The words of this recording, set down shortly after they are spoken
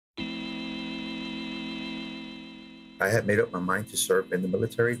I had made up my mind to serve in the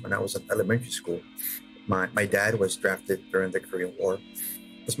military when I was in elementary school. My dad was drafted during the Korean War.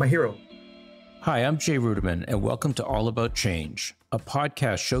 He was my hero. Hi, I'm Jay Ruderman, and welcome to All About Change, a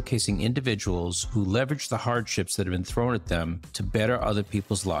podcast showcasing individuals who leverage the hardships that have been thrown at them to better other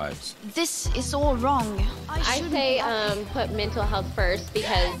people's lives. This is all wrong. I say put mental health first,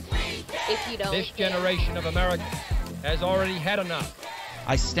 because if you don't... This generation of America has already had enough.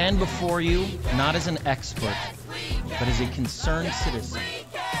 I stand before you not as an expert, but as a concerned citizen.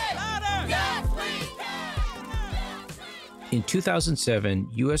 In 2007,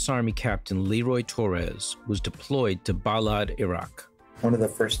 U.S. Army Captain Roy Torres was deployed to Balad, Iraq. One of the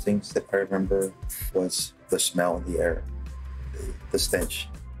first things that I remember was the smell in the air, the stench.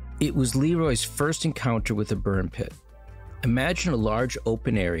 It was Leroy's first encounter with a burn pit. Imagine a large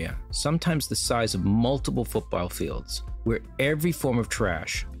open area, sometimes the size of multiple football fields, where every form of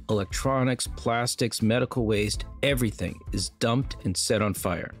trash, electronics, plastics, medical waste, everything is dumped and set on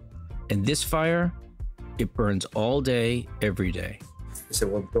fire. And this fire, it burns all day, every day. I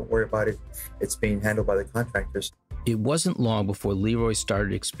said, well, don't worry about it. It's being handled by the contractors. It wasn't long before Leroy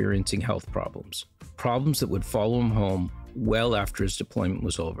started experiencing health problems that would follow him home well after his deployment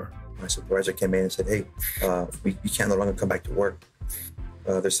was over. My supervisor came in and said, hey, you can no longer come back to work.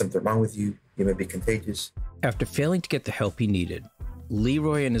 There's something wrong with you. You may be contagious. After failing to get the help he needed,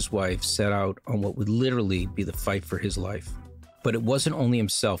 Leroy and his wife set out on what would literally be the fight for his life. But it wasn't only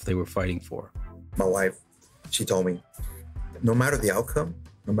himself they were fighting for. My wife, she told me, no matter the outcome,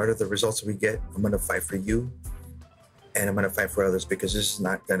 no matter the results we get, I'm going to fight for you and I'm going to fight for others, because this is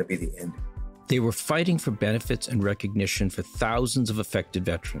not going to be the end. They were fighting for benefits and recognition for thousands of affected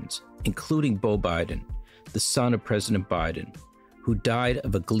veterans, including Beau Biden, the son of President Biden, who died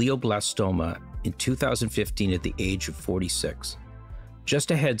of a glioblastoma in 2015 at the age of 46.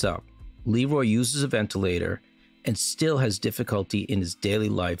 Just a heads up, Leroy uses a ventilator and still has difficulty in his daily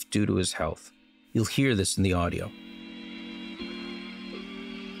life due to his health. You'll hear this in the audio.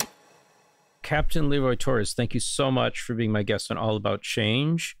 Captain Roy Torres, thank you so much for being my guest on All About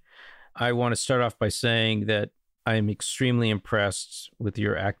Change. I want to start off by saying that I am extremely impressed with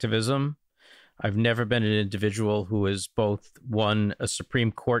your activism. I've never been an individual who has both won a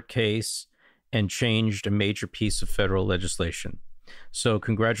Supreme Court case and changed a major piece of federal legislation. So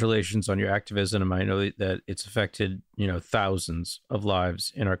congratulations on your activism. I know that it's affected, thousands of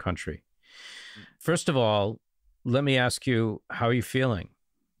lives in our country. First of all, let me ask you, how are you feeling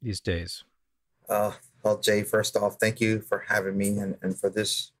these days? Well, Jay, first off, thank you for having me. And for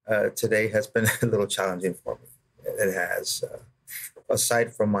this, today has been a little challenging for me. It has.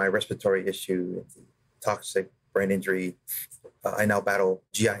 Aside from my respiratory issue, the toxic brain injury, I now battle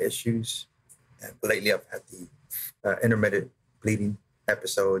GI issues. And lately, I've had the intermittent bleeding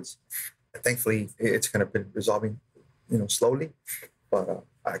episodes. Thankfully, it's kind of been resolving, slowly. But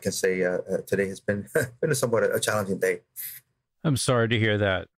I can say today has been somewhat a challenging day. I'm sorry to hear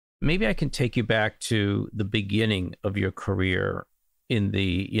that. Maybe I can take you back to the beginning of your career in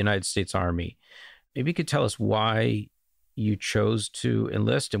the United States Army. Maybe you could tell us why you chose to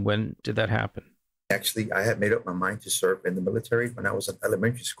enlist and when did that happen? Actually, I had made up my mind to serve in the military when I was in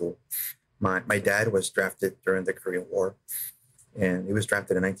elementary school. My dad was drafted during the Korean War, and he was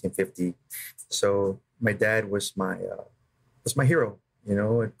drafted in 1950. So my dad was my hero,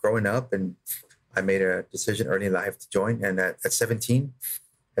 growing up, and I made a decision early in life to join. And at 17,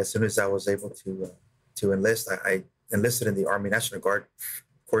 as soon as I was able to enlist, I enlisted in the Army National Guard.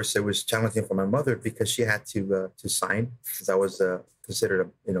 Of course, it was challenging for my mother because she had to sign, since I was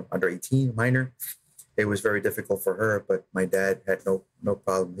considered under 18 minor. It was very difficult for her, but my dad had no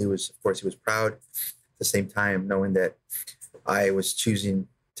problem. He was proud. At the same time, knowing that I was choosing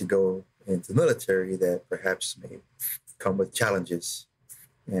to go into the military, that perhaps may come with challenges.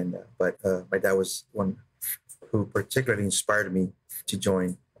 But my dad was one who particularly inspired me to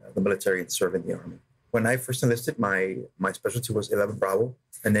join the military and serve in the Army. When I first enlisted, my specialty was 11 Bravo,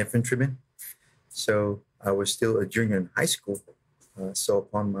 an infantryman. So I was still a junior in high school. So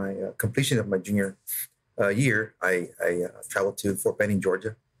upon my completion of my junior year, I traveled to Fort Benning,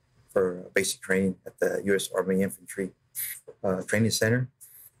 Georgia for basic training at the U.S. Army Infantry Training Center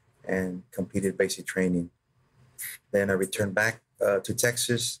and completed basic training. Then I returned back to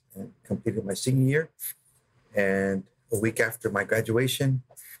Texas and completed my senior year. And a week after my graduation,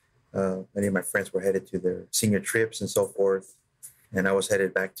 many of my friends were headed to their senior trips and so forth. And I was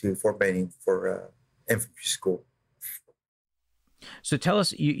headed back to Fort Benning for infantry school. So tell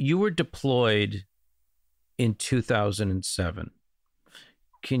us, you were deployed in 2007.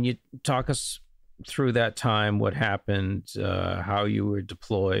 Can you talk us through that time, what happened, how you were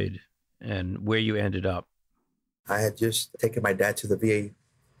deployed, and where you ended up? I had just taken my dad to the VA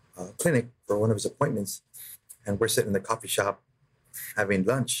clinic for one of his appointments, and we're sitting in the coffee shop having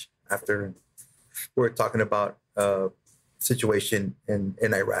lunch after we were talking about situation in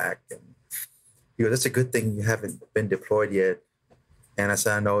Iraq. And he goes, "That's a good thing you haven't been deployed yet." And I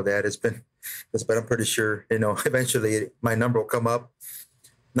said, "I know that but I'm pretty sure, eventually my number will come up."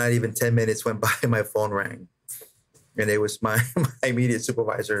 Not even 10 minutes went by, my phone rang. And it was my immediate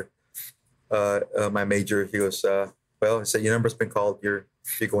supervisor, my major. He goes, "Well," he said, "your number's been called. You're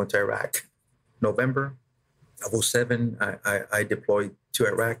going to Iraq." November of 2007, I deployed to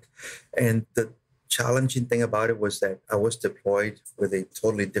Iraq. And the challenging thing about it was that I was deployed with a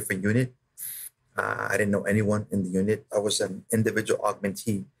totally different unit. I didn't know anyone in the unit. I was an individual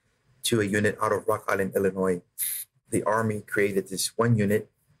augmentee to a unit out of Rock Island, Illinois. The Army created this one unit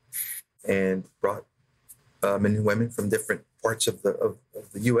and brought men and women from different parts of the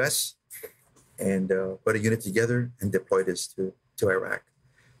U.S. and put a unit together and deployed us to Iraq.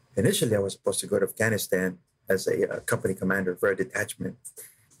 Initially, I was supposed to go to Afghanistan as a company commander for a detachment.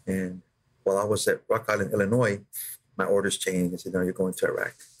 And while I was at Rock Island, Illinois, my orders changed. I said, "No, you're going to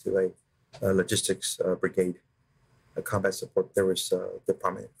Iraq, to a logistics brigade, a combat support." There was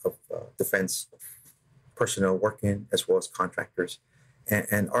Department of Defense personnel working as well as contractors.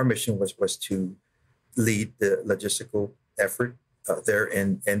 And our mission was to lead the logistical effort there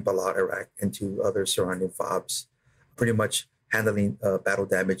in Balad, Iraq, and to other surrounding FOBs, pretty much handling battle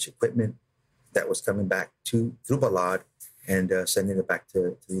damage equipment that was coming back through Balad and sending it back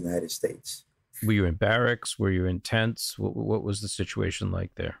to the United States. Were you in barracks? Were you in tents? What was the situation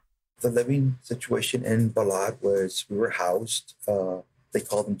like there? The living situation in Balad was we were housed, they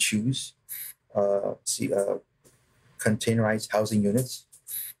called them chews, containerized housing units.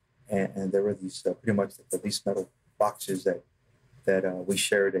 And there were these pretty much these metal boxes that we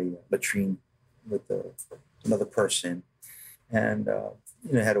shared a latrine with another person. And,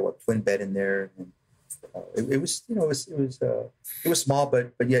 had a twin bed in there. And it was small,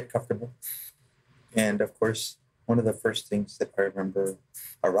 but yet comfortable. And of course, one of the first things that I remember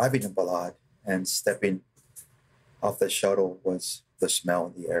arriving in Balad and stepping off the shuttle was the smell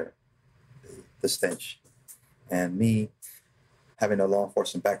in the air, the stench. And me, having a law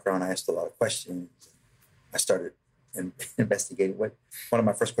enforcement background, I asked a lot of questions. I started investigating. One of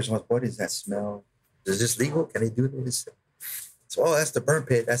my first questions was, "What is that smell? Is this legal? Can they do this?" So, that's the burn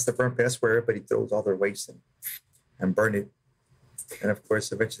pit. That's the burn pit. That's where everybody throws all their waste and burn it. And of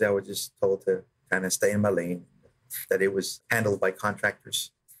course, eventually I was just told to kind of stay in my lane, that it was handled by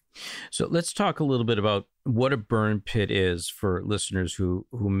contractors. So let's talk a little bit about what a burn pit is for listeners who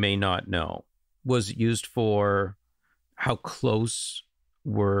may not know. Was it used for? How close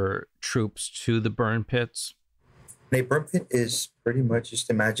were troops to the burn pits? A burn pit is pretty much, just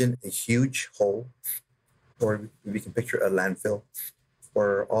imagine a huge hole, or we can picture a landfill,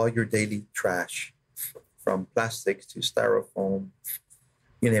 where all your daily trash, from plastics to styrofoam,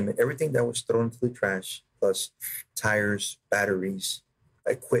 you name it, everything that was thrown into the trash, plus tires, batteries,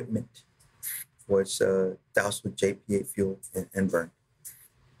 equipment, was doused with JP8 fuel and burned.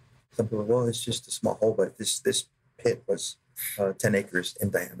 Some people, well, it's just a small hole, but this pit was 10 acres in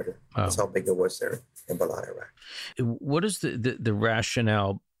diameter. Wow. That's how big it was there in Balad, Iraq. What is the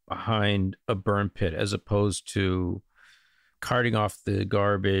rationale behind a burn pit as opposed to carting off the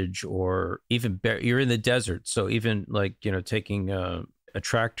garbage, or even you're in the desert, so even taking a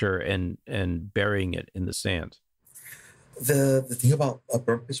tractor and burying it in the sand? The thing about a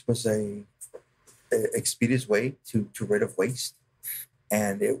burn pit was a expeditious way to rid of waste,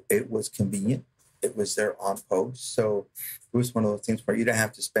 and it was convenient. It was there on post, so it was one of those things where you don't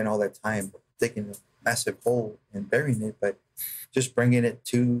have to spend all that time digging a massive hole and burying it, but just bringing it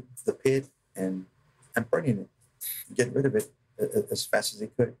to the pit and burning it, getting rid of it as fast as they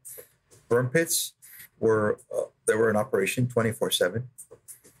could. Burn pits were in operation 24/7.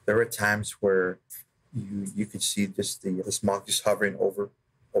 There were times where you could see just the smoke just hovering over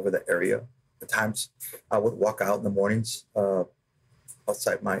the area. At times, I would walk out in the mornings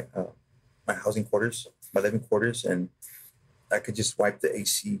outside my housing quarters, my living quarters, and I could just wipe the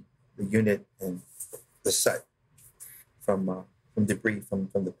AC, the unit, and the site from debris from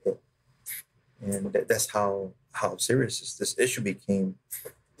the pit. And that's how serious this issue became.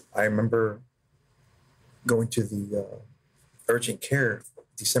 I remember going to the urgent care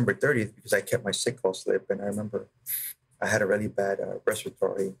December 30th because I kept my sick call slip, and I remember I had a really bad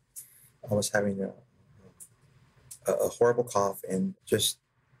respiratory. I was having a horrible cough, and just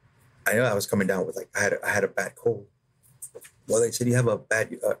I know I was coming down with I had a bad cold. Well, they said you have a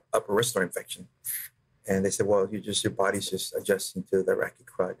bad upper respiratory infection, and they said, well, your body's just adjusting to the Iraqi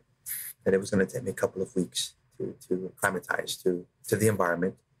crud, and it was going to take me a couple of weeks to acclimatize to the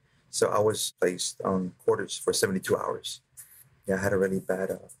environment. So I was placed on quarters for 72 hours. Yeah, I had a really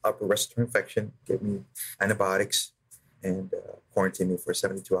bad upper respiratory infection, gave me antibiotics, and quarantined me for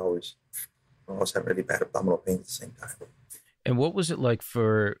 72 hours. I also had really bad abdominal pain at the same time. And what was it like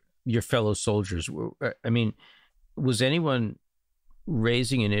for your fellow soldiers? I mean, was anyone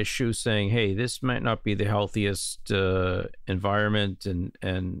raising an issue saying, hey, this might not be the healthiest environment?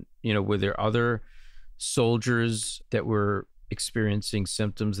 And, you know, were there other soldiers that were experiencing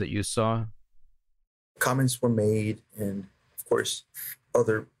symptoms that you saw? Comments were made, and of course,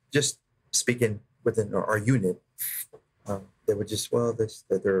 just speaking within our unit, they were just,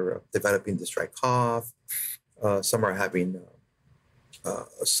 that they're developing this dry cough. Some are having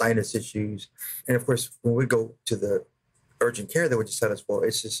sinus issues. And of course, when we go to the urgent care, they would just tell us, well,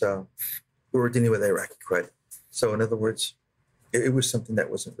 it's just, we were dealing with Iraqi crud. So in other words, it was something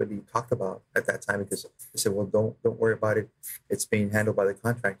that wasn't really talked about at that time, because they said, well, don't worry about it. It's being handled by the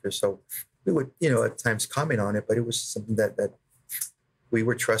contractor. So we would, at times comment on it, but it was something that we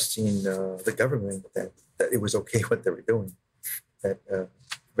were trusting the government that it was okay what they were doing, that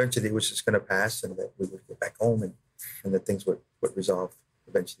eventually it was just going to pass, and that we would get back home, and that things would resolve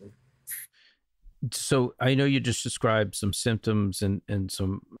eventually. So I know you just described some symptoms and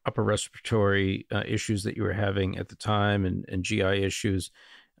some upper respiratory issues that you were having at the time, and GI issues.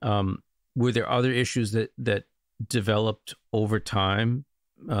 Were there other issues that developed over time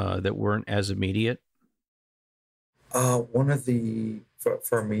that weren't as immediate? One of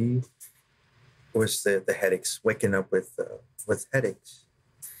for me was the headaches, waking up with headaches.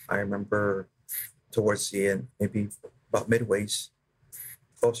 I remember towards the end, maybe about midways,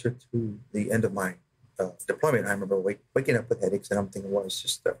 closer to the end of my deployment, I remember waking up with headaches, and I'm thinking, well, it's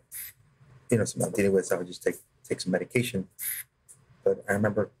just, something I'm dealing with, so I would just take some medication. But I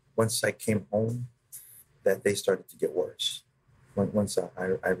remember once I came home, that they started to get worse. Once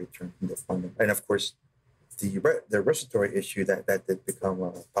I returned from deployment, and of course, the respiratory issue that did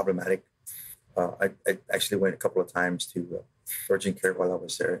become problematic. I actually went a couple of times to urgent care while I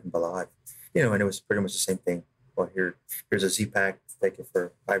was there in Balad, and it was pretty much the same thing. Well, here's a Z-Pack, take it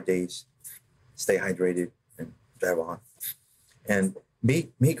for 5 days, stay hydrated, and drive on. And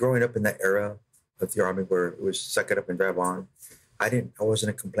me growing up in that era of the Army where it was suck it up and drive on, I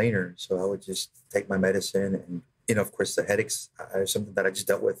wasn't a complainer, so I would just take my medicine, and of course the headaches are something that I just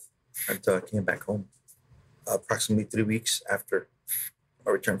dealt with until I came back home. Approximately 3 weeks after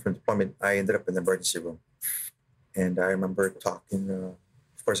I returned from deployment, I ended up in the emergency room. And I remember talking,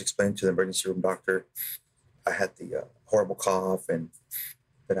 of course, explaining to the emergency room doctor I had the horrible cough, and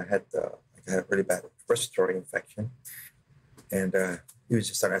that I had a really bad respiratory infection. And he was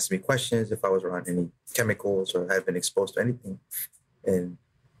just starting asking me questions if I was around any chemicals or had been exposed to anything. And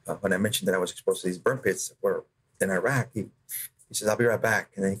when I mentioned that I was exposed to these burn pits that were in Iraq, he says, "I'll be right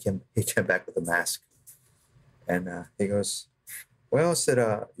back." And then he came back with a mask. And he goes, well, I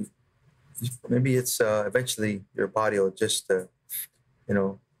said, maybe it's eventually your body will just,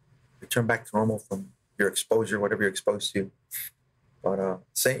 return back to normal from your exposure, whatever you're exposed to. But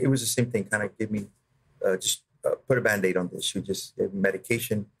it was the same thing, kind of gave me, put a Band-Aid on the issue, just gave me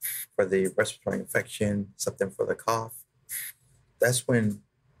medication for the respiratory infection, something for the cough. That's when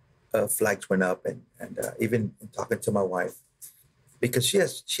flags went up, and even in talking to my wife, because she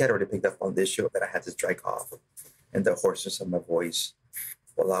had already picked up on the issue that I had this dry cough and the hoarseness of my voice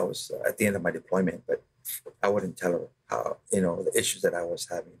while I was at the end of my deployment. But I wouldn't tell her how, the issues that I was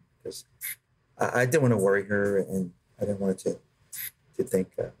having, because I didn't want to worry her, and I didn't want to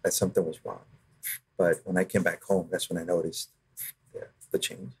think that something was wrong. But when I came back home, that's when I noticed the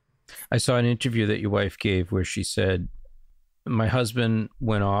change. I saw an interview that your wife gave where she said, my husband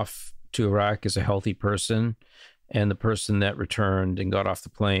went off to Iraq as a healthy person, and the person that returned and got off the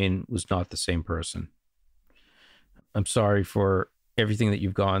plane was not the same person. I'm sorry for everything that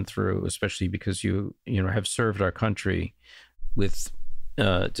you've gone through, especially because you have served our country with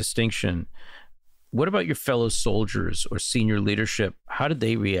distinction. What about your fellow soldiers or senior leadership? How did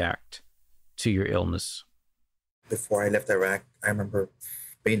they react to your illness? Before I left Iraq, I remember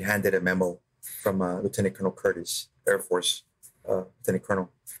being handed a memo from Lieutenant Colonel Curtis, Air Force Lieutenant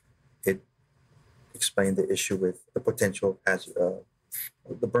Colonel. It explained the issue with the potential hazard,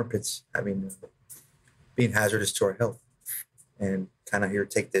 the burn pits being hazardous to our health, and kind of, here,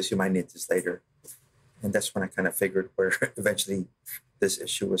 take this, you might need this later. And that's when I kind of figured where eventually this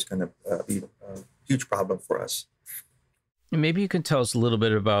issue was going to be a huge problem for us. And maybe you can tell us a little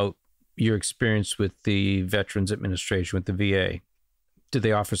bit about your experience with the Veterans Administration, with the VA. Did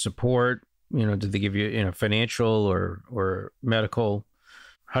they offer support? Did they give you, financial or medical?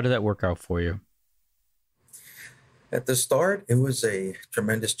 How did that work out for you? At the start, it was a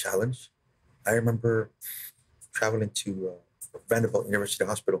tremendous challenge. I remember traveling to Vanderbilt University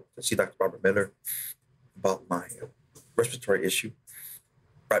Hospital to see Dr. Robert Miller about my respiratory issue.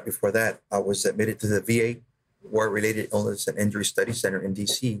 Right before that, I was admitted to the VA War-Related Illness and Injury Study Center in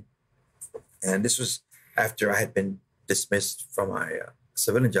DC. And this was after I had been dismissed from my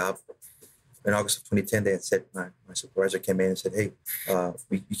civilian job. In August of 2010, they had said, my supervisor came in and said, hey,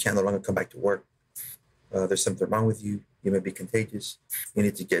 you can no longer come back to work. There's something wrong with you. You may be contagious. You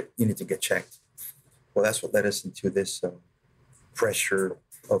need to get checked. Well, that's what led us into this pressure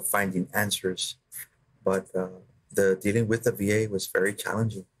of finding answers. But the dealing with the VA was very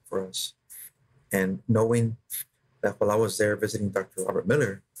challenging for us. And knowing that while I was there visiting Dr. Robert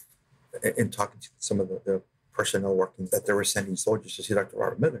Miller and talking to some of the personnel working, that they were sending soldiers to see Dr.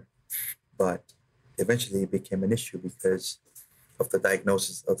 Robert Miller. But eventually it became an issue because of the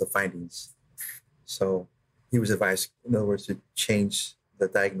diagnosis of the findings. So he was advised, in other words, to change the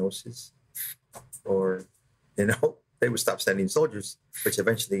diagnosis, or, they would stop sending soldiers, which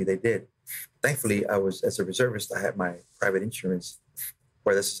eventually they did. Thankfully, as a reservist, I had my private insurance,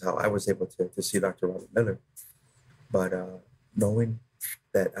 where this is how I was able to see Dr. Robert Miller. But knowing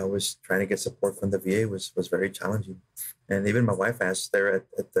that I was trying to get support from the VA was very challenging. And even my wife asked there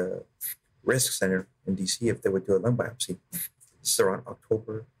at the Risk Center in DC if they would do a lung biopsy. This is around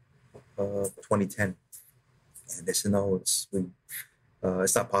October of 2010. And they said, no, it's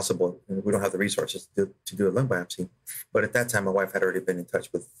not possible. We don't have the resources to do a lung biopsy. But at that time, my wife had already been in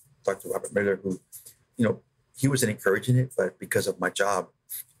touch with Dr. Robert Miller, who, he wasn't encouraging it, but because of my job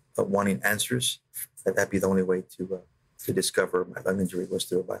of wanting answers, that'd be the only way to discover my lung injury was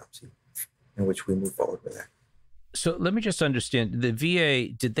through a biopsy, in which we moved forward with that. So let me just understand, the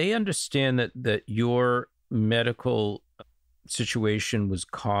VA, did they understand that your medical situation was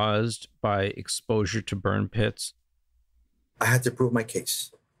caused by exposure to burn pits? I had to prove my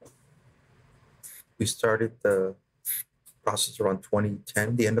case. We started the process around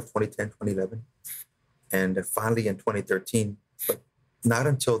 2010, the end of 2010, 2011. And finally in 2013, but not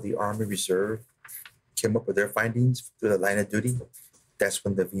until the Army Reserve came up with their findings through the line of duty, that's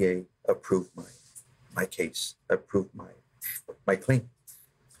when the VA approved my case, approved my claim.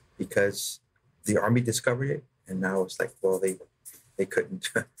 Because the Army discovered it, and now it's like, well, they couldn't,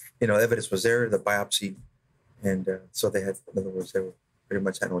 evidence was there, the biopsy, and so they had, in other words, they were pretty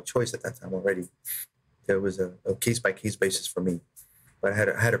much had no choice at that time already. There was a case-by-case basis for me, but I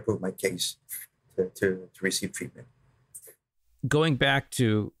had to prove my case to receive treatment. Going back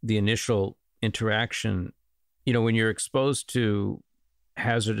to the initial interaction, when you're exposed to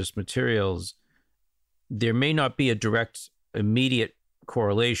hazardous materials, there may not be a direct, immediate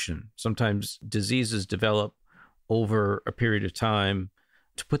correlation. Sometimes diseases develop over a period of time.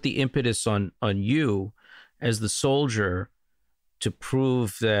 To put the impetus on you as the soldier to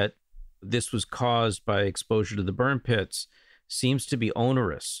prove that this was caused by exposure to the burn pits seems to be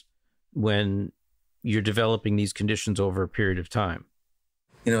onerous when you're developing these conditions over a period of time.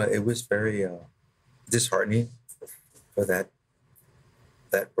 It was very disheartening for that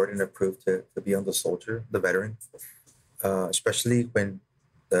burden of proof to be on the soldier, the veteran, especially when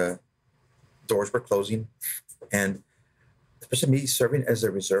the doors were closing. And especially me serving as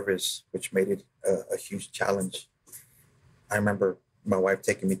a reservist, which made it a huge challenge. I remember my wife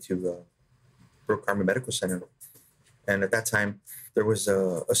taking me to Brooke Army Medical Center. And at that time, there was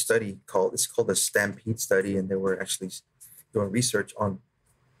a study called the Stampede Study, and they were actually doing research on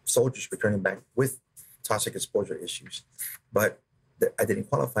soldiers returning back with toxic exposure issues. But I didn't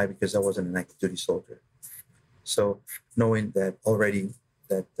qualify because I wasn't an active duty soldier. So knowing that already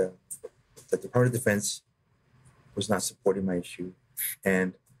that the Department of Defense was not supporting my issue,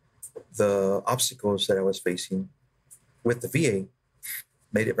 and the obstacles that I was facing with the VA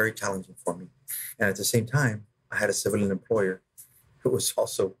made it very challenging for me. And at the same time, I had a civilian employer who was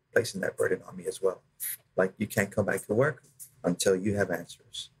also placing that burden on me as well. Like, you can't come back to work until you have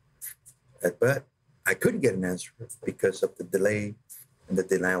answers. But I couldn't get an answer because of the delay and the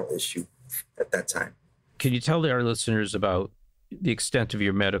denial issue at that time. Can you tell our listeners about the extent of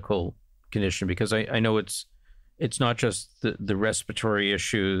your medical condition? Because I know it's not just the respiratory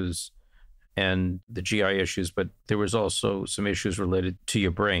issues and the GI issues, but there was also some issues related to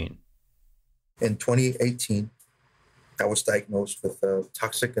your brain. In 2018, I was diagnosed with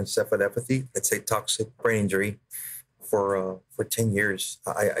toxic encephalopathy. It's a toxic brain injury. For 10 years,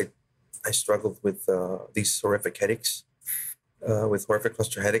 I struggled with these horrific headaches, with horrific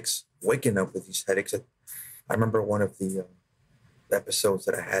cluster headaches, waking up with these headaches. I remember one of the episodes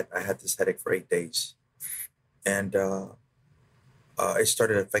that I had this headache for 8 days. And it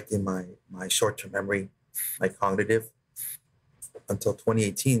started affecting my short-term memory. my cognitive until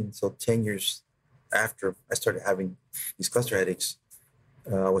 2018. So 10 years after I started having these cluster headaches,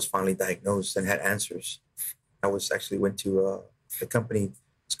 I was finally diagnosed and had answers. I went to a company.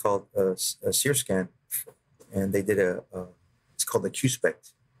 It's called a SearScan, and they did it's called the Q-Spect,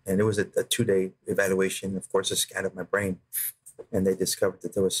 and it was a 2-day evaluation, of course, a scan of my brain, and they discovered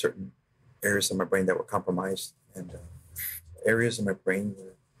that there were certain areas of my brain that were compromised, and areas of my brain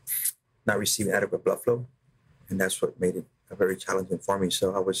were not receiving adequate blood flow, and that's what made it very challenging for me.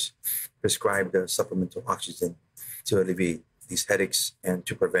 So I was prescribed supplemental oxygen to alleviate these headaches and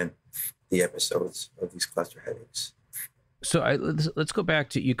to prevent the episodes of these cluster headaches. So let's go back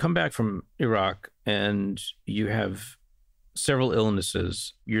to, you come back from Iraq and you have several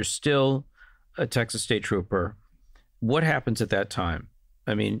illnesses. You're still a Texas State Trooper. What happens at that time?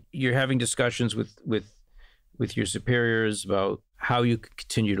 I mean, you're having discussions with your superiors about how you could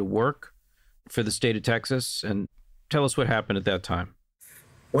continue to work for the state of Texas, and tell us what happened at that time.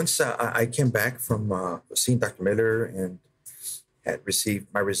 Once I came back from seeing Dr. Miller and had received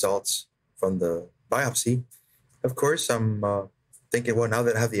my results from the biopsy, of course, I'm thinking, well, now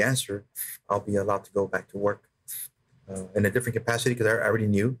that I have the answer, I'll be allowed to go back to work in a different capacity, because I already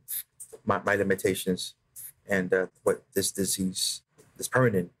knew my limitations and what this disease, this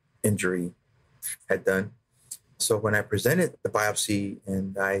permanent injury, had done. So when I presented the biopsy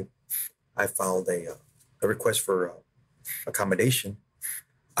and I filed a request for accommodation,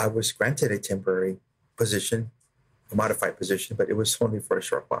 I was granted a temporary position, a modified position, but it was only for a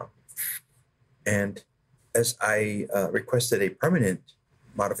short while. And as I requested a permanent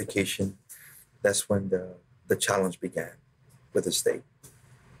modification, that's when the challenge began with the state.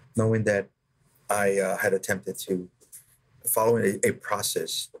 Knowing that I had attempted to follow a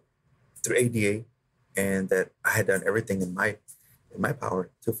process through ADA, and that I had done everything in my power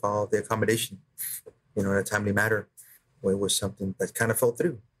to follow the accommodation, in a timely manner, well, it was something that kind of fell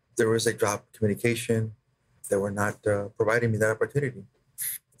through. There was a drop in communication. They were not providing me that opportunity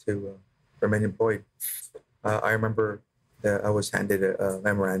to remain employed. I remember that I was handed a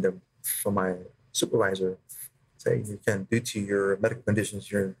memorandum from my supervisor saying, due to your medical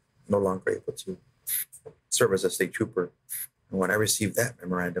conditions, you're no longer able to serve as a state trooper. And when I received that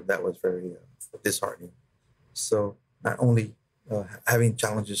memorandum, that was very disheartening. So not only having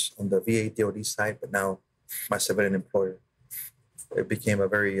challenges on the VA DOD side, but now my civilian employer, it became a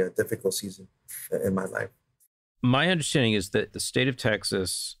very difficult season in my life. My understanding is that the state of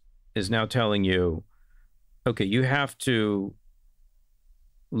Texas is now telling you, okay, you have to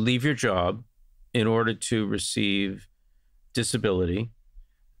leave your job in order to receive disability,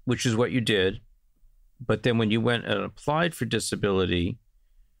 which is what you did. But then when you went and applied for disability,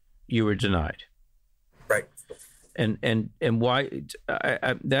 you were denied. Right. And why?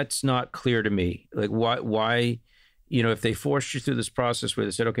 That's not clear to me. Like, why, if they forced you through this process where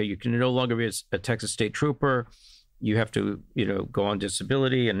they said, okay, you can no longer be a Texas State Trooper, you have to, go on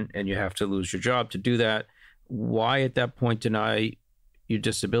disability and you have to lose your job to do that. Why at that point deny you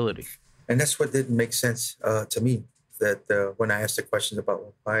disability? And that's what didn't make sense to me, that when I asked the questions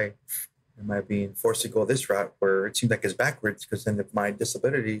about why am I being forced to go this route, where it seems like it's backwards, because then if my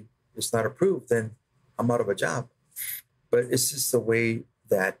disability is not approved, then I'm out of a job. But it's just the way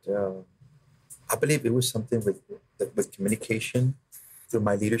that I believe it was something with communication through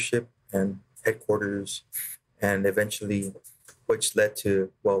my leadership and headquarters, and eventually which led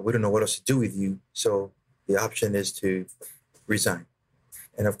to, well, we don't know what else to do with you, so the option is to resign.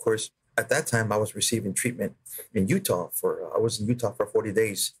 And of course, at that time, I was receiving treatment in Utah I was in Utah for 40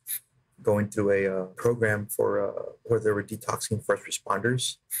 days, going through a program for where they were detoxing first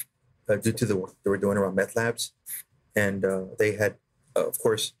responders due to the work they were doing around meth labs. And they had, of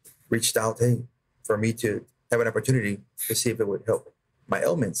course, reached out, hey, for me to have an opportunity to see if it would help my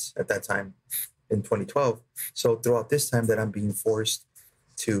ailments at that time in 2012. So throughout this time that I'm being forced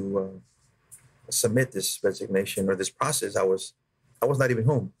to submit this resignation or this process, I was not even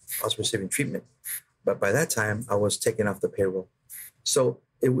home. I was receiving treatment. But by that time, I was taken off the payroll. So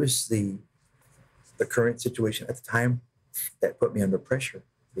it was the current situation at the time that put me under pressure,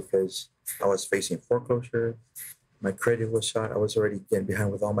 because I was facing foreclosure. My credit was shot. I was already getting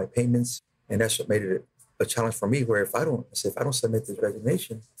behind with all my payments. And that's what made it a challenge for me, where if I don't submit this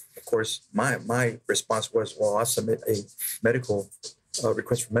resignation, of course, my response was, well, I'll submit a medical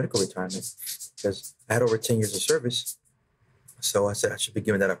request for medical retirement, because I had over 10 years of service. So I said I should be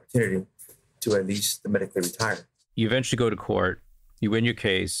given that opportunity to at least medically retire. You eventually go to court, you win your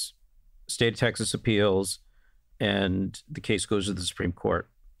case, state of Texas appeals, and the case goes to the Supreme Court.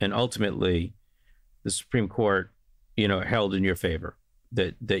 And ultimately, the Supreme Court, held in your favor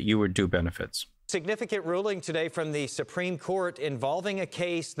that you were due benefits. Significant ruling today from the Supreme Court involving a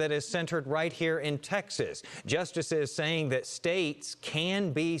case that is centered right here in Texas. Justices saying that states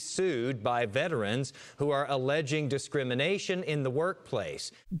can be sued by veterans who are alleging discrimination in the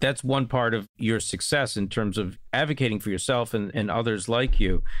workplace. That's one part of your success in terms of advocating for yourself and others like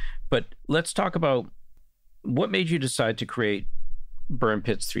you. But let's talk about what made you decide to create Burn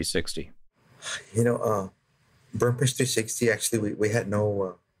Pits 360. Burn Pits 360, actually, we had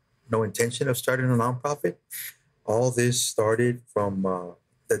no intention of starting a nonprofit. All this started from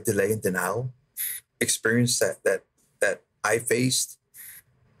the delay and denial experience that I faced,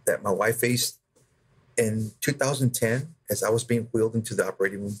 that my wife faced in 2010. As I was being wheeled into the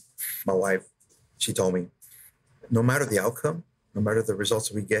operating room, my wife, she told me, no matter the outcome, no matter the results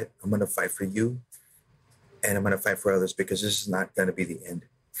that we get, I'm going to fight for you and I'm going to fight for others, because this is not going to be the end.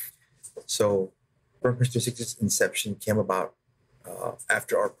 So Burn Pits 360's inception came about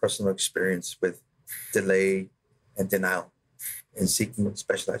after our personal experience with delay and denial in seeking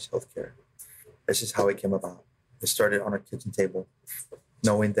specialized health care. This is how it came about. It started on our kitchen table,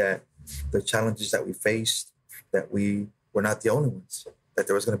 knowing that the challenges that we faced, that we were not the only ones, that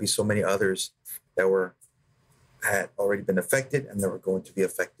there was going to be so many others that had already been affected and that were going to be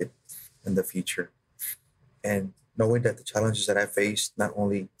affected in the future. And knowing that the challenges that I faced, not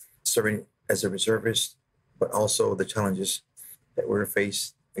only serving as a reservist, but also the challenges that we're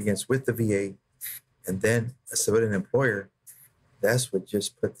faced against with the VA, and then a civilian employer, that's what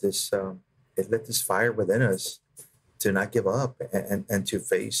just put this, it lit this fire within us to not give up and to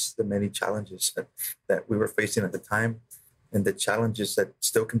face the many challenges that we were facing at the time, and the challenges that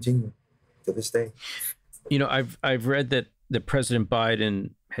still continue to this day. I've read that President Biden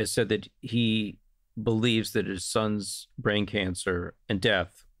has said that he believes that his son's brain cancer and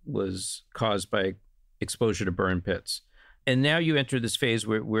death was caused by exposure to burn pits. And now you enter this phase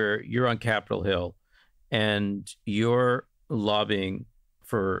where you're on Capitol Hill and you're lobbying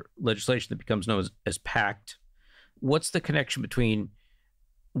for legislation that becomes known as PACT. What's the connection between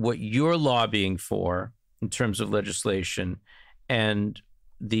what you're lobbying for in terms of legislation and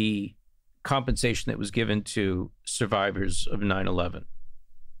the compensation that was given to survivors of 9/11?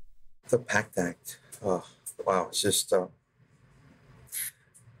 The PACT Act, wow, it's just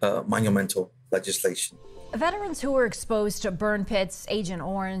monumental legislation. Veterans who were exposed to burn pits, Agent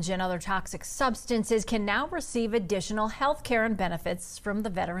Orange, and other toxic substances can now receive additional health care and benefits from the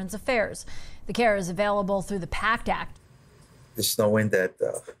Veterans Affairs. The care is available through the PACT Act. Just knowing that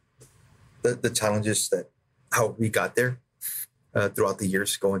the challenges that how we got there throughout the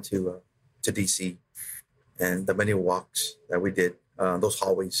years, going to DC, and the many walks that we did, those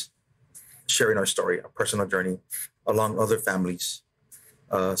hallways, sharing our story, our personal journey, along other families,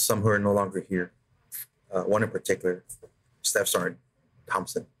 some who are no longer here. One in particular, Staff Sergeant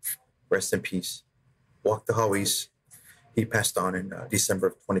Thompson, rest in peace, walked the hallways. He passed on in December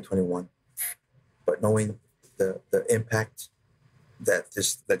of 2021. But knowing the impact that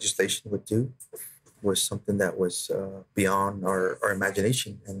this legislation would do was something that was beyond our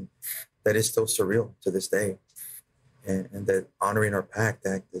imagination, and that is still surreal to this day. And that honoring our PACT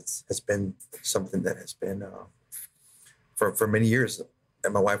Act has been something that has been for many years.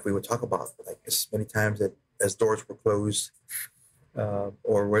 And my wife, we would talk about, like, as many times that as doors were closed,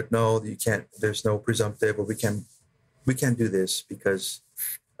 or no, you can't. There's no presumptive, or we can't do this because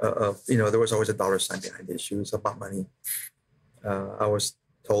there was always a dollar sign behind the issue. It's about money. I was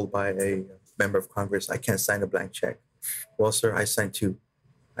told by a member of Congress, I can't sign a blank check. Well, sir, I signed two.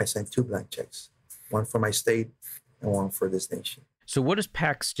 I signed two blank checks, one for my state and one for this nation. So, what does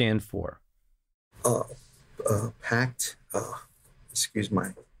PACT stand for? PACT. Excuse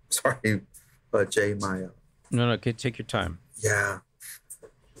my, sorry, Jay, my... No, okay, take your time. Yeah.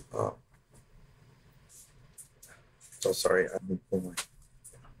 So sorry,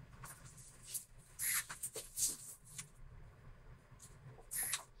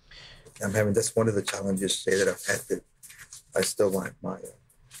 I'm having, that's one of the challenges today that I've had, that I still,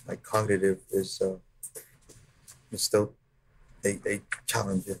 my cognitive is still a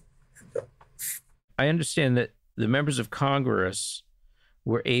challenge. I understand that the members of Congress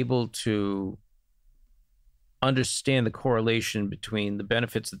were able to understand the correlation between the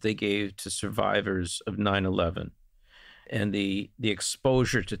benefits that they gave to survivors of 9/11 and the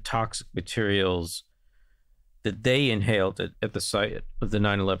exposure to toxic materials that they inhaled at the site of the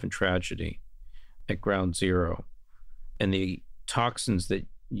 9/11 tragedy at Ground Zero, and the toxins that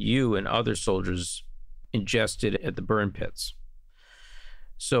you and other soldiers ingested at the burn pits.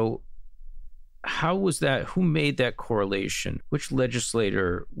 So how was that? Who made that correlation? Which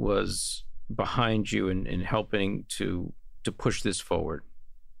legislator was behind you in helping to push this forward?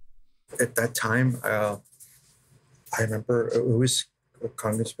 At that time, I remember it was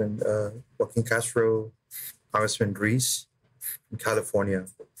Congressman Joaquin Castro, Congressman Grease in California,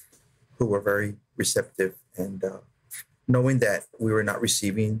 who were very receptive. And knowing that we were not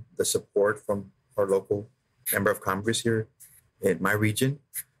receiving the support from our local member of Congress here in my region,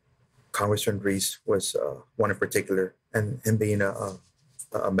 Congressman Grease was one in particular. And him being a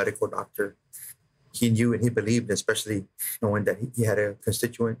medical doctor, he knew and he believed, especially knowing that he had a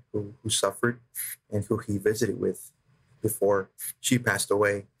constituent who suffered and who he visited with before she passed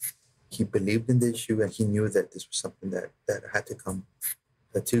away. He believed in the issue, and he knew that this was something that had to come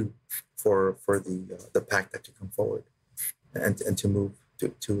for the pact to come forward and to move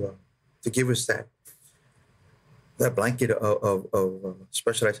to give us that blanket of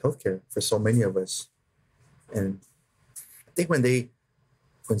specialized healthcare for so many of us. And I think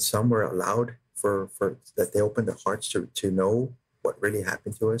when some were allowed for that, they opened their hearts to know what really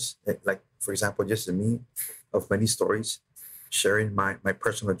happened to us. Like, for example, just to me, of many stories, sharing my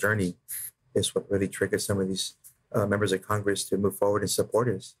personal journey is what really triggered some of these members of Congress to move forward and support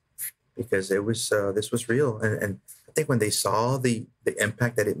us, because it was this was real. And I think when they saw the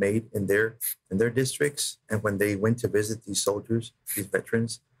impact that it made in their districts, and when they went to visit these soldiers, these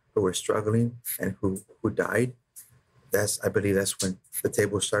veterans who were struggling and who died, I believe that's when the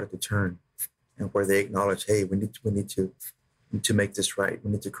tables started to turn, and where they acknowledged, hey, we need to make this right.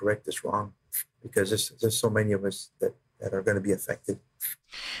 We need to correct this wrong, because there's so many of us that are going to be affected.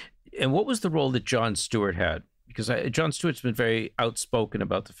 And what was the role that Jon Stewart had? Because Jon Stewart's been very outspoken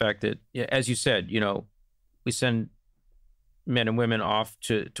about the fact that, as you said, we send men and women off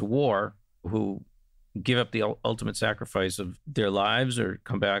to war who give up the ultimate sacrifice of their lives or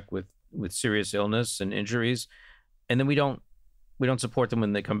come back with serious illness and injuries, and then we don't support them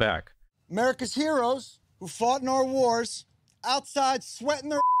when they come back. America's heroes who fought in our wars outside sweating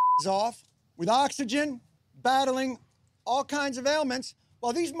their off with oxygen, battling all kinds of ailments,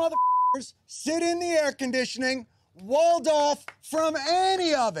 while these motherfuckers sit in the air conditioning, walled off from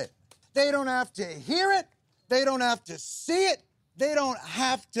any of it. They don't have to hear it. They don't have to see it. They don't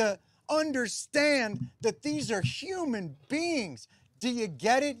have to understand that these are human beings. Do you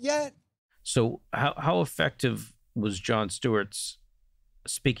get it yet? So how effective was Jon Stewart's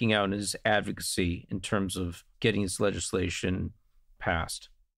speaking out in his advocacy in terms of getting his legislation passed?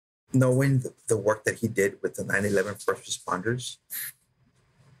 Knowing the work that he did with the 9/11 first responders,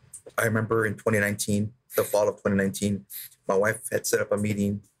 I remember in 2019, the fall of 2019, my wife had set up a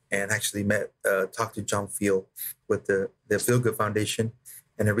meeting and actually talked to John Field with the Feel Good Foundation,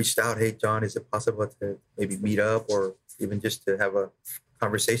 and I reached out, hey, John, is it possible to maybe meet up or even just to have a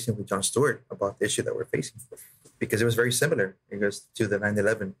conversation with Jon Stewart about the issue that we're facing? Because it was very similar, to the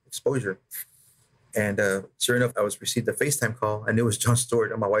 9/11 exposure. And sure enough, I received a FaceTime call, and it was Jon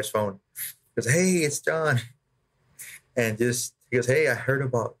Stewart on my wife's phone. He goes, hey, it's John. And he goes, hey, I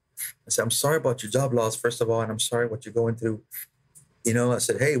said, I'm sorry about your job loss, first of all, and I'm sorry what you're going through. I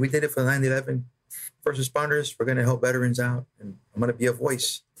said, hey, we did it for 9/11 first responders. We're going to help veterans out, and I'm going to be a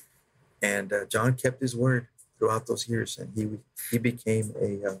voice. And John kept his word throughout those years, and he became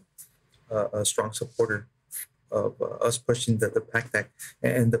a strong supporter of us pushing the PACT Act.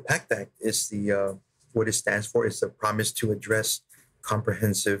 And the PACT Act is what it stands for is the Promise to Address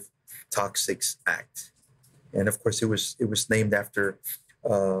Comprehensive Toxics Act. And of course, it was named after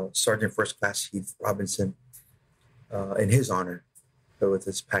Sergeant First Class Heath Robinson in his honor, with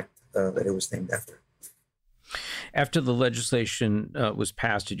this pact that it was named after. After the legislation was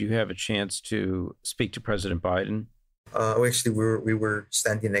passed, did you have a chance to speak to President Biden? Actually, we were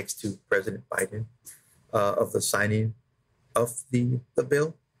standing next to President Biden of the signing of the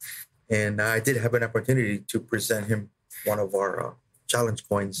bill. And I did have an opportunity to present him one of our challenge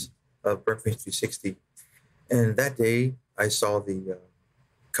coins of Birthday 360. And that day, I saw the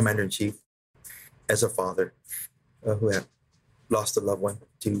Commander-in-Chief as a father who had lost a loved one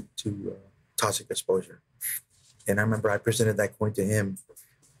to toxic exposure. And I remember I presented that coin to him,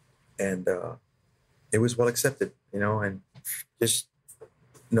 and it was well accepted, and just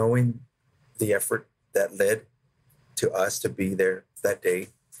knowing the effort that led to us to be there that day,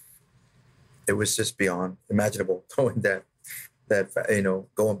 it was just beyond imaginable, knowing that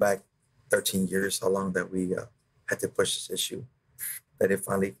going back 13 years, how long that we had to push this issue, that it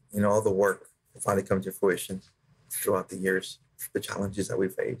finally, all the work finally come to fruition throughout the years, the challenges that we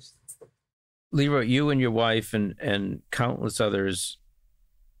faced. Leroy, you and your wife and countless others,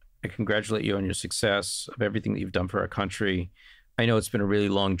 I congratulate you on your success of everything that you've done for our country. I know it's been a really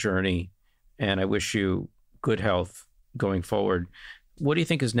long journey, and I wish you good health going forward. What do you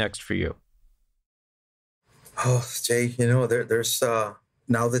think is next for you? Oh, Jay, there's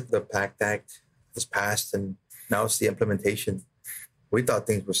now that the PACT Act has passed and now it's the implementation, we thought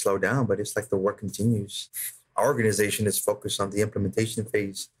things would slow down, but it's like the work continues. Our organization is focused on the implementation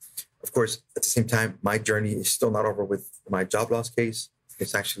phase. Of course, at the same time, my journey is still not over with my job loss case.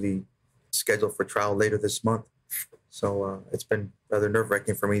 It's actually scheduled for trial later this month. So it's been rather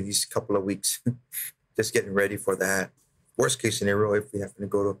nerve-wracking for me these couple of weeks, just getting ready for that. Worst case scenario, if we happen to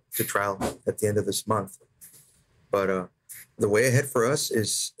go to trial at the end of this month. But the way ahead for us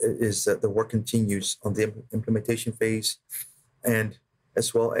is that the work continues on the implementation phase, and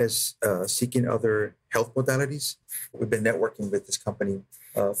as well as seeking other health modalities. We've been networking with this company,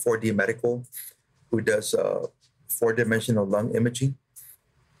 4D Medical, who does four-dimensional lung imaging.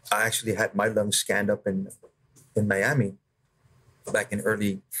 I actually had my lungs scanned up in Miami back in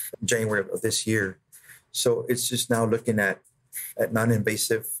early January of this year. So it's just now looking at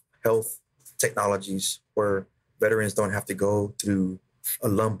non-invasive health technologies where veterans don't have to go through a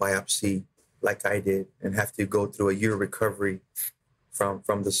lung biopsy like I did and have to go through a year recovery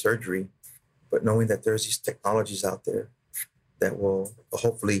from the surgery. But knowing that there's these technologies out there that will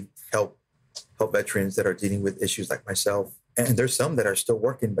hopefully help veterans that are dealing with issues like myself. And there's some that are still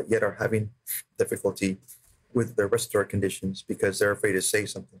working, but yet are having difficulty with their respiratory conditions because they're afraid to say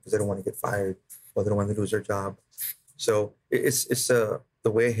something because they don't want to get fired or they don't want to lose their job. So it's the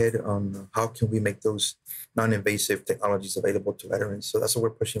way ahead on how can we make those non-invasive technologies available to veterans. So that's what we're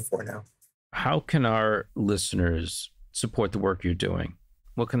pushing for now. How can our listeners support the work you're doing?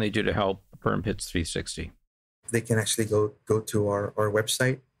 What can they do to help Burn Pits 360? They can actually go to our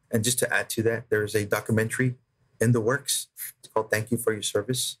website. And just to add to that, there's a documentary in the works. It's called Thank You for Your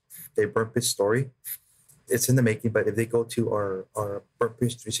Service, a Burn Pit story. It's in the making, but if they go to our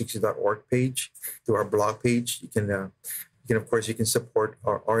burnpits360.org page, to our blog page, you can of course, you can support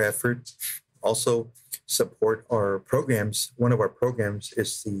our effort. Also support our programs. One of our programs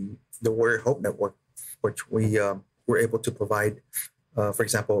is the Warrior Hope Network, which we're able to provide, for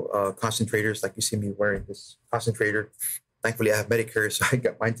example, concentrators, like you see me wearing this concentrator. Thankfully, I have Medicare, so I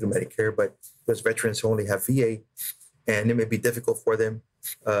got mine through Medicare, but there's veterans who only have VA, and it may be difficult for them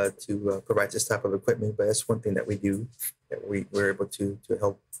to provide this type of equipment, but that's one thing that we do, that we're able to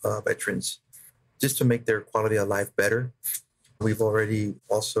help veterans just to make their quality of life better. We've already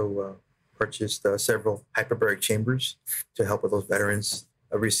also purchased several hyperbaric chambers to help with those veterans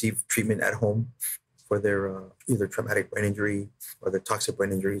receive treatment at home for their either traumatic brain injury or their toxic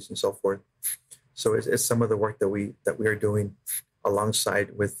brain injuries and so forth. So it's some of the work that we are doing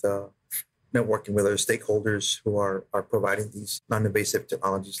alongside with networking with other stakeholders who are providing these non-invasive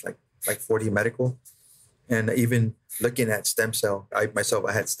technologies like 4D Medical, and even looking at stem cell. I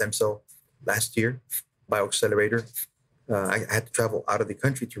had stem cell last year, bioaccelerator. I had to travel out of the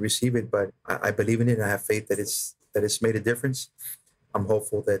country to receive it, but I believe in it and I have faith that it's made a difference. I'm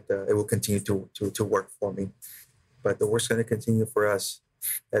hopeful that it will continue to work for me. But the work's going to continue for us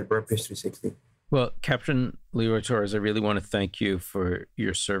at Burn Pits 360. Well, Captain Roy Torres, I really want to thank you for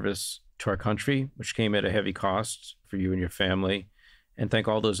your service to our country, which came at a heavy cost for you and your family. And thank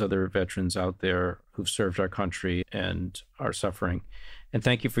all those other veterans out there who've served our country and are suffering. And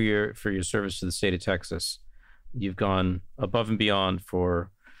thank you for your service to the state of Texas. You've gone above and beyond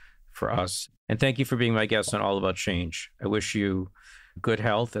for us. And thank you for being my guest on All About Change. I wish you good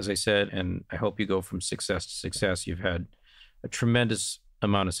health, as I said, and I hope you go from success to success. You've had a tremendous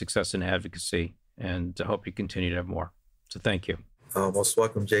amount of success in advocacy, and I hope you continue to have more. So thank you. Most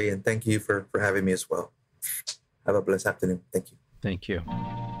welcome, Jay, and thank you for having me as well. Have a blessed afternoon. Thank you. Thank you.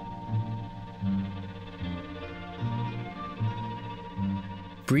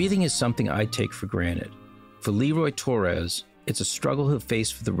 Breathing is something I take for granted. For Roy Torres, it's a struggle he'll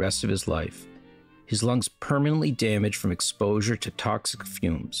face for the rest of his life. His lungs permanently damaged from exposure to toxic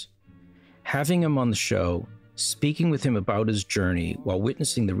fumes. Having him on the show, speaking with him about his journey while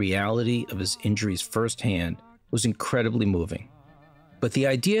witnessing the reality of his injuries firsthand was incredibly moving. But the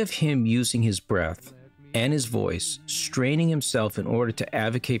idea of him using his breath and his voice, straining himself in order to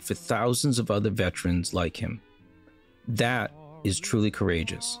advocate for thousands of other veterans like him, that is truly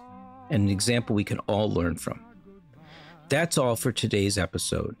courageous and an example we can all learn from. That's all for today's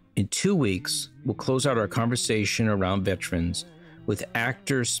episode. In 2 weeks, we'll close out our conversation around veterans with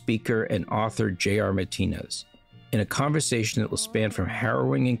actor, speaker, and author J.R. Martinez in a conversation that will span from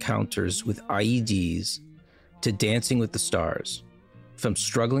harrowing encounters with IEDs to Dancing with the Stars, from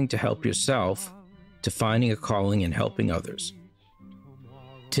struggling to help yourself to finding a calling and helping others.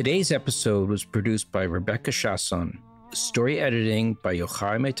 Today's episode was produced by Rebecca Chasson, story editing by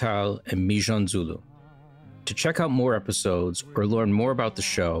Yochai Maital and Mijan Zulu. To check out more episodes or learn more about the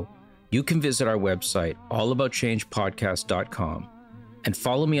show, you can visit our website, allaboutchangepodcast.com. and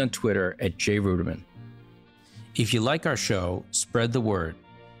follow me on Twitter at jruderman. If you like our show, spread the word.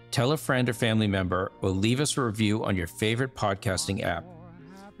 Tell a friend or family member, or leave us a review on your favorite podcasting app.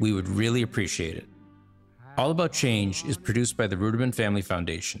 We would really appreciate it. All About Change is produced by the Ruderman Family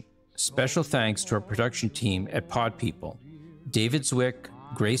Foundation. Special thanks to our production team at Pod People: David Zwick,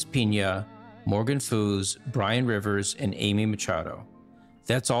 Grace Pina, Morgan Foos, Brian Rivers, and Amy Machado.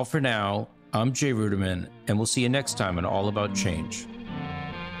 That's all for now. I'm Jay Ruderman, and we'll see you next time on All About Change.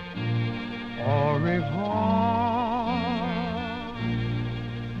 Au revoir,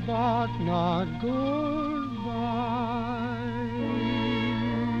 but not good.